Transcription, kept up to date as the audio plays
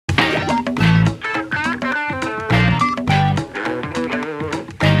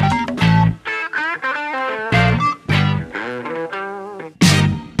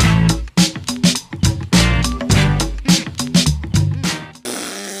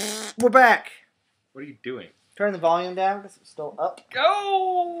We're back. What are you doing? Turn the volume down because it's still up.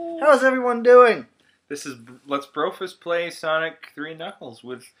 Go! How's everyone doing? This is Let's Brofist play Sonic 3 Knuckles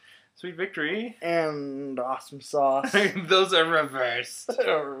with Sweet Victory. And awesome sauce. Those are reversed.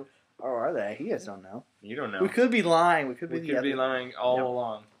 Or are they? You guys don't know. You don't know. We could be lying. We could be lying all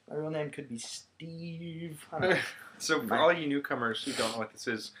along. My real name could be Steve. So for all you newcomers who don't know what this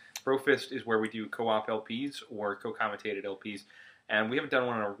is, Brofist is where we do co-op LPs or co-commentated LPs. And we haven't done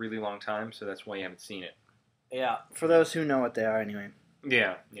one in a really long time, so that's why you haven't seen it. Yeah, for those who know what they are anyway.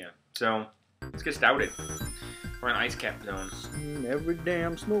 Yeah. So, let's get started. We're in Ice Cap Zone. Every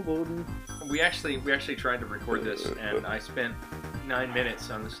damn snowboarding. We actually tried to record this, and I spent 9 minutes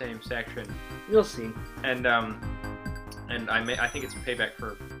on the same section. You'll see. And I think it's a payback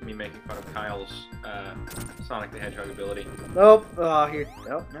for me making fun of Kyle's Sonic the Hedgehog ability. Nope. Oh, here.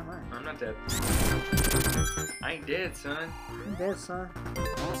 Oh, never mind. I'm not dead. I ain't dead, son. I'm dead, son.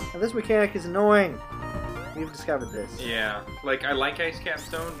 Now, this mechanic is annoying. We've discovered this. Yeah. Like, I like Ice Cap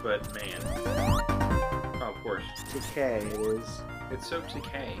Zone, but man. Oh, of course. Decay, it is. It's so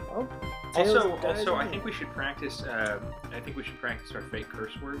decay. Oh. Also, I think we should practice. I think we should practice our fake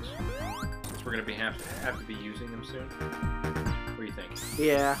curse words, since we're gonna have to be using them soon. What do you think?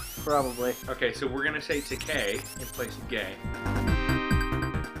 Yeah, probably. Okay, so we're gonna say decay in place of gay.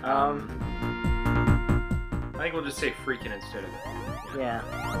 I think we'll just say freaking instead of that. Yeah.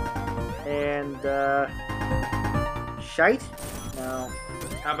 And shite? No.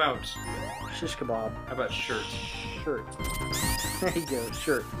 How about shish kebab? How about shirt? Shirt. There you go,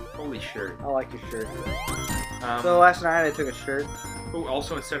 shirt. Holy shirt. I like your shirt. So last night I took a shirt. Oh,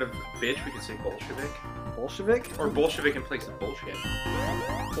 also instead of bitch, we could say Bolshevik. Bolshevik? Or Bolshevik in place of bullshit.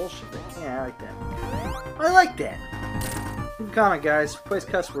 Bolshevik. Yeah, I like that. I like that. Leave a comment, guys. Replace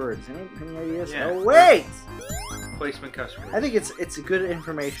cuss words. Any ideas? Yeah. Oh, wait! Replacement cuss words. I think it's a good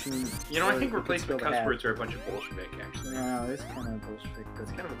information. You know, I think replacement cuss words are a bunch of Bolshevik, actually. No, it's kind of Bolshevik.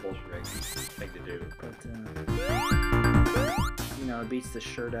 That's kind of a Bolshevik thing to do. But, you know, it beats the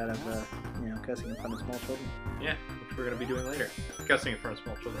shirt out of, you know, cussing in front of small children. Yeah, which we're going to be doing later. Cussing in front of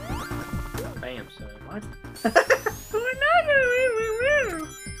small children. Bam, son. What?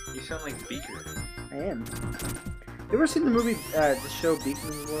 You sound like Beaker. I am. You ever seen the movie, the show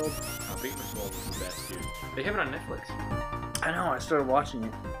Beakman's World? Oh, Beakman's World is the best, dude. They have it on Netflix. I know, I started watching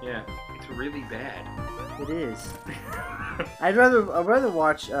it. Yeah, it's really bad. It is. I'd rather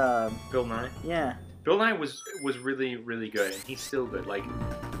watch, Bill Nye? Yeah. Bill Nye was really, really good, and he's still good. Like,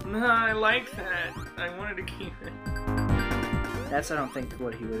 nah, I like that. I wanted to keep it. That's, I don't think,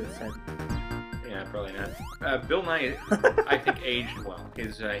 what he would have said. Yeah, probably not. Bill Nye, I think, aged well.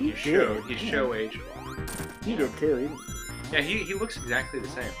 His show aged well. He did too. Yeah, he looks exactly the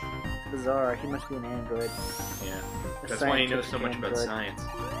same. Bizarre. He must be an android. Yeah, that's why he knows so much about science.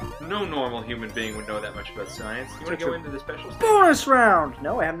 No normal human being would know that much about science. You want to go into the special stage? Bonus round!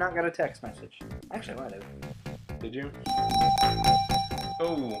 No, I have not got a text message. Actually, I might have. Did you?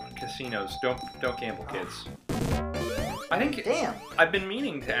 Oh, casinos. Don't gamble, kids. I think. Damn. I've been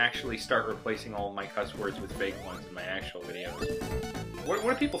meaning to actually start replacing all of my cuss words with fake ones in my actual videos. What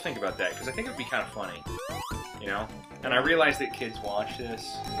do people think about that? Because I think it would be kind of funny. You know? And I realize that kids watch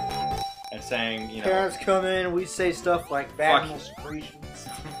this and saying, you know... Parents come in, we say stuff like vaginal secretions.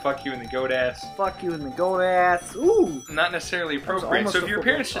 Fuck you in the goat ass. Fuck you in the goat ass. Ooh! Not necessarily appropriate. So if your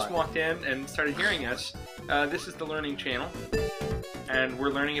parents just walked in and started hearing us, this is the learning channel. And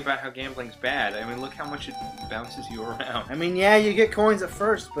we're learning about how gambling's bad. I mean, look how much it bounces you around. I mean, yeah, you get coins at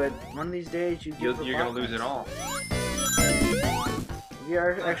first, but one of these days you're going to lose it all.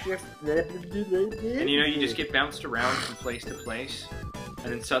 Actually, and you know, you just get bounced around from place to place,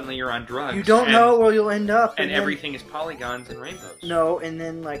 and then suddenly you're on drugs. You don't know where you'll end up. And everything is polygons and rainbows. No, and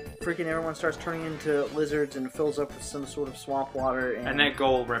then, like, freaking everyone starts turning into lizards and fills up with some sort of swamp water. And that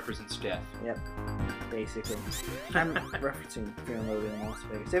goal represents death. Yep, basically. I'm referencing Fear and Loathing in Las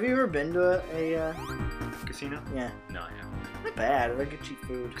Vegas. Have you ever been to a casino? Yeah. No, I haven't. Not bad. I get cheap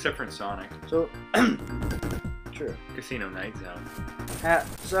food. Except for in Sonic. So... True. Casino night zone.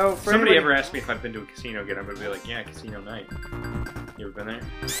 So for somebody ever asked me if I've been to a casino again, I'm gonna be like, yeah, casino night. You ever been there?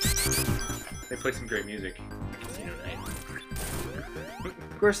 They play some great music at casino night.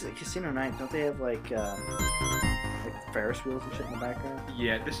 Of course, at casino night, don't they have like Ferris wheels and shit in the background?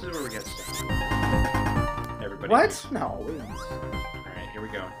 Yeah, this is where we get stuff. Everybody. What? Moves. No. All right, here we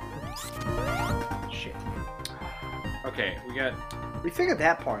go. Shit. Okay, we figured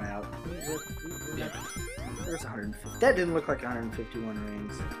that part out. Damn it. There's 150. That didn't look like 151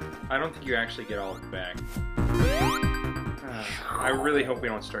 rings. I don't think you actually get all of it back. I really hope we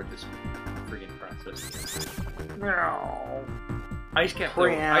don't start this freaking process. No. Ice Cap, though,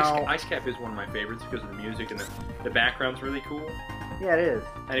 Bring out- Ice Cap is one of my favorites because of the music and the background's really cool. Yeah, it is.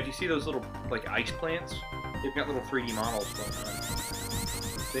 And if you see those little like ice plants, they've got little 3D models going on.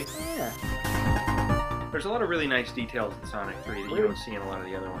 See? Yeah. There's a lot of really nice details in Sonic 3 that you don't see in a lot of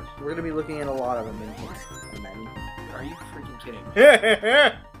the other ones. We're gonna be looking at a lot of them in here. And then... Are you freaking kidding me?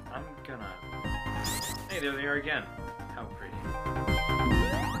 yeah, I'm gonna... Hey, there they are again. How pretty.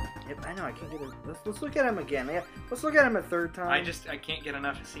 Yep, I know. I can't get it. Let's look at them again. Yeah, let's look at them a third time. I can't get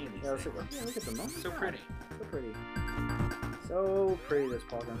enough of seeing these Yeah, things. look at them. So pretty. So pretty. So pretty. Those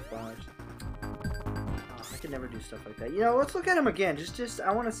polygon flowers. Oh, I could never do stuff like that. You know, let's look at them again. Just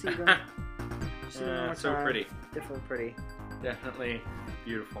I want to see them. See them one more so time. pretty. Definitely pretty. Definitely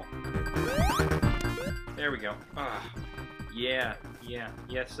beautiful. There we go. Ah, yeah,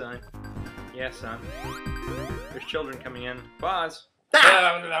 yes, son. Yes, son. There's children coming in. Pause.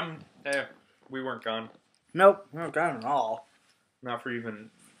 We weren't gone. Nope, not gone at all. Not for even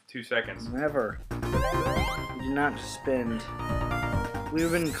 2 seconds. Never. We did not just spend.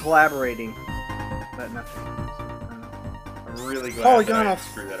 We've been collaborating, but nothing. I'm really glad Polygonal that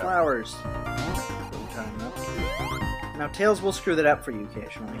I screwed that up. flowers. Now Tails will screw that up for you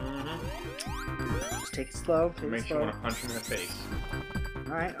occasionally. Just take it slow. Take it Makes you slow. want to punch him in the face.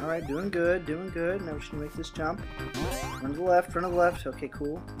 All right, doing good. Now we should make this jump. Run to the left, Okay,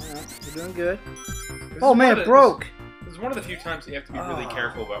 cool. All right, we're doing good. Oh man, it broke! This is one of the few times you have to be really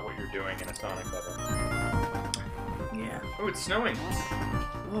careful about what you're doing in a Sonic level. Yeah. Oh, it's snowing.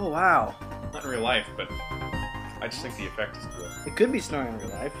 Oh wow. Not in real life, but I just think the effect is cool. It could be snowing in real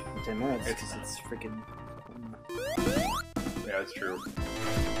life in 10 minutes. It's It's freaking. Yeah, that's true.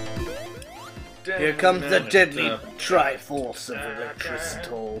 Here comes the deadly Triforce of Electricity.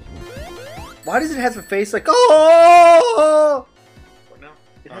 Why does it have a face like oh? What now?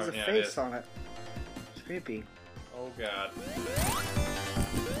 It has a yeah, face on it. It's creepy. Oh god.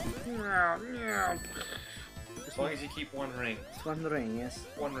 As long as you keep one ring. It's one ring, yes.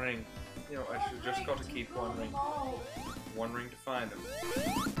 One ring. You know, I should just got to keep one ring. One ring to find them.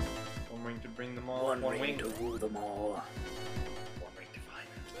 One ring to bring them all. One ring wing to rule them all. One ring to find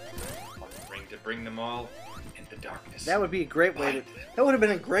them. One ring to bring them all in the darkness. That would be a great way to. That would have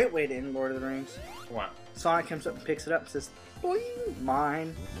been a great way to end Lord of the Rings. What? Sonic comes up and picks it up and says, "Boing,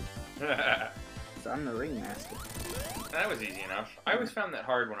 mine." That So I'm the ringmaster. was easy enough. I always found that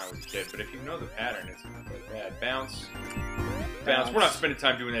hard when I was a kid, but if you know the pattern, it's not that bad. Bounce. Bounce. We're not spending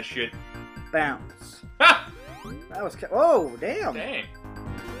time doing that shit. Bounce. Ha! That was. Oh, damn. Dang.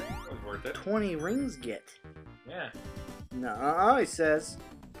 That was worth it. 20 rings get. Yeah. No, he says.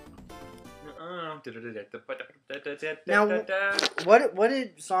 Now, What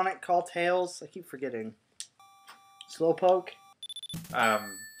did Sonic call Tails? I keep forgetting. Slowpoke?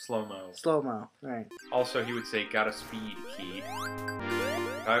 slow-mo. Slow-mo, right. Also, he would say, got a speed, keyed.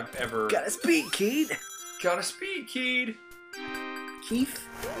 If I've ever... Got a speed, Keed! Got a speed, keyed! Keef?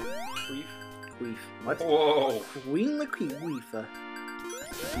 Queef? Queef. What? Whoa! Queen the Queefa.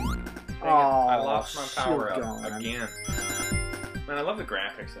 Dang it, Oh, I lost my power up gone. again. Man, I love the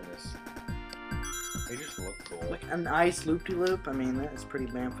graphics in this. They just look cool. Like an ice loop-de-loop? I mean, that is pretty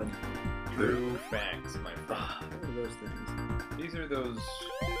bamfin'. True facts, my friend. What are those things? These are those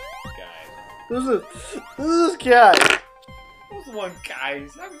guys. Those guys! Those one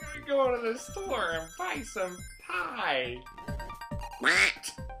guys. I'm gonna go to the store and buy some pie.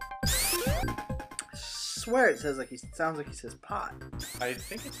 Swear it says like sounds like he says pot. I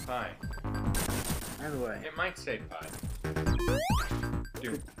think it's pie. Either way. It might say pie.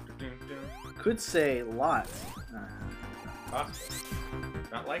 Doom, doom, doom. Could say lots. Possible.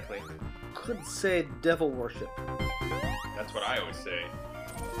 Not likely. Could say devil worship. That's what I always say.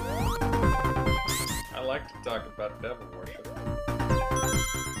 I like to talk about devil worship.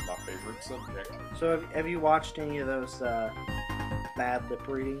 My favorite subject. So have you watched any of those bad lip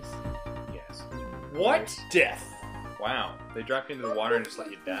readings? Yes. What? Death. Wow. They drop you into the water and just let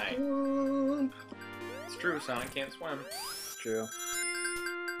you die. It's true, Sonic can't swim. It's true.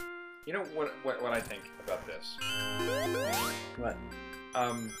 You know what I think about this? What?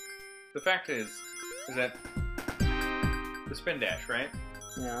 The fact is that the spin dash, right?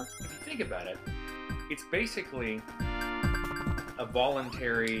 Yeah. If you think about it, it's basically a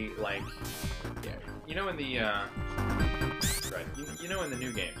voluntary, like, yeah, you know in the, right, you know in the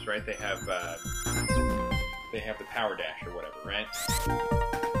new games, right, they have the power dash or whatever, right?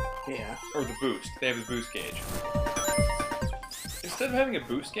 Yeah. Or the boost. They have a boost gauge. Instead of having a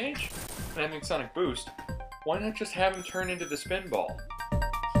boost gauge and having Sonic Boost, why not just have him turn into the spin ball?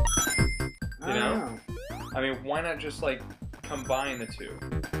 You know? I mean, why not just, like, combine the two?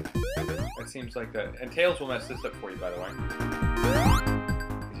 seems like that. And Tails will mess this up for you, by the way.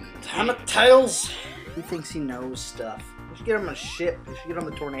 Damn it, Tails! He thinks he knows stuff. We should get him on a ship. We should get him on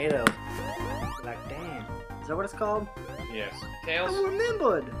the tornado. Be like, damn. Is that what it's called? Yes. Tails. I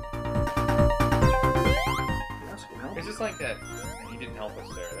remembered. It's just like that. He didn't help us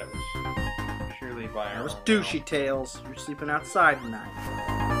there. That was surely by our That was own douchey, will. Tails. You're sleeping outside tonight.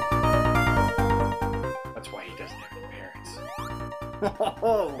 That's why he doesn't have any parents.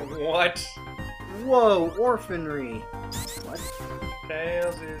 Whoa! What? Whoa, orphanry. What?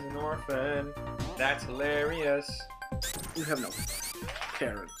 Tails is an orphan. That's hilarious. You have no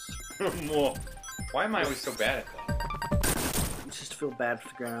parents. Whoa. Why am I always so bad at that? You just feel bad for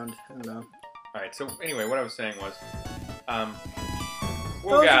the ground. I don't know. Alright, so anyway, what I was saying was,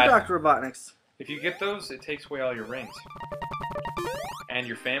 well, Those God, are Dr. Robotnik's. if you get those, it takes away all your rings. And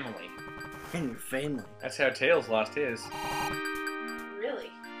your family. And your family. That's how Tails lost his. Really?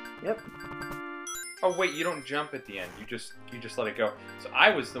 Yep. Oh wait, you don't jump at the end. You just let it go. So I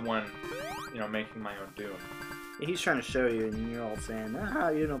was the one, making my own doom. He's trying to show you, and you're all saying, "Ah,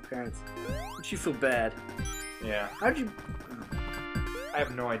 you have no parents." But you feel bad. Yeah. How'd you? I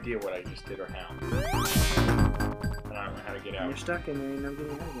have no idea what I just did or how. And I don't know how to get You're out. stuck in there. You're not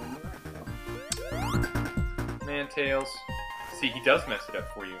getting out again. Man, Tails. See, he does mess it up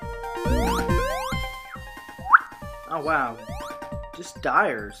for you. Oh wow. Just die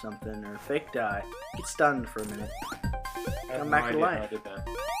or something, or fake die. Get stunned for a minute. I have Come no back to idea how life. I did that.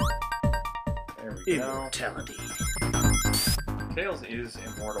 There we go. Immortality. Tails is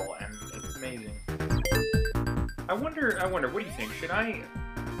immortal, and it's amazing. I wonder, what do you think? Should I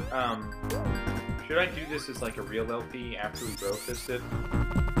do this as like a real LP after we Brofist it?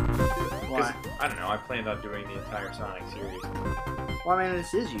 Why? I don't know, I planned on doing the entire Sonic series. Well, I mean,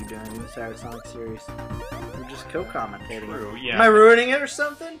 this is you doing the entire Sonic series. You're just co-commentating. True, yeah. Am I ruining it or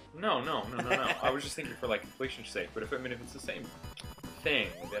something? No. I was just thinking for like completion's sake, but if it's the same thing,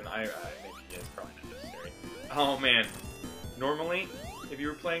 then I maybe it's probably not necessary. Oh man. Normally, if you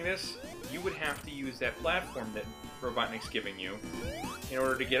were playing this, you would have to use that platform that Robotnik's giving you in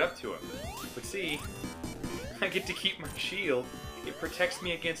order to get up to him. But see, I get to keep my shield. It protects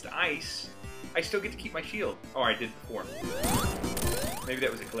me against ice. I still get to keep my shield. Oh, I did before. Maybe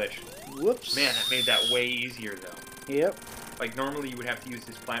that was a glitch. Whoops. Man, that made that way easier though. Yep. Like normally you would have to use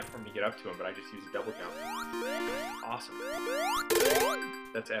this platform to get up to him, but I just used a double jump. Awesome.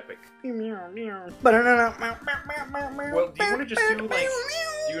 That's epic. Well, do you want to just do like?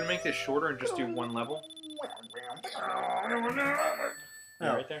 Do you want to make this shorter and just do one level?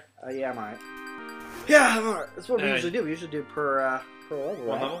 Yeah, right there. Yeah, I'm alright. Yeah, I'm alright. That's what we usually do. We usually do per level,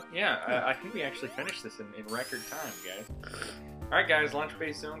 One right? level? Yeah, I think we actually finished this in record time, guys. Alright, guys, Launch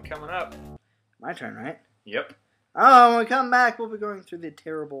Base Zone coming up. My turn, right? Yep. Oh, when we come back, we'll be going through the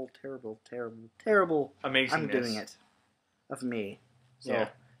terrible Amazingness. I'm doing it. Of me. So, Yeah.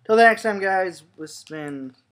 till the next time, guys, this has been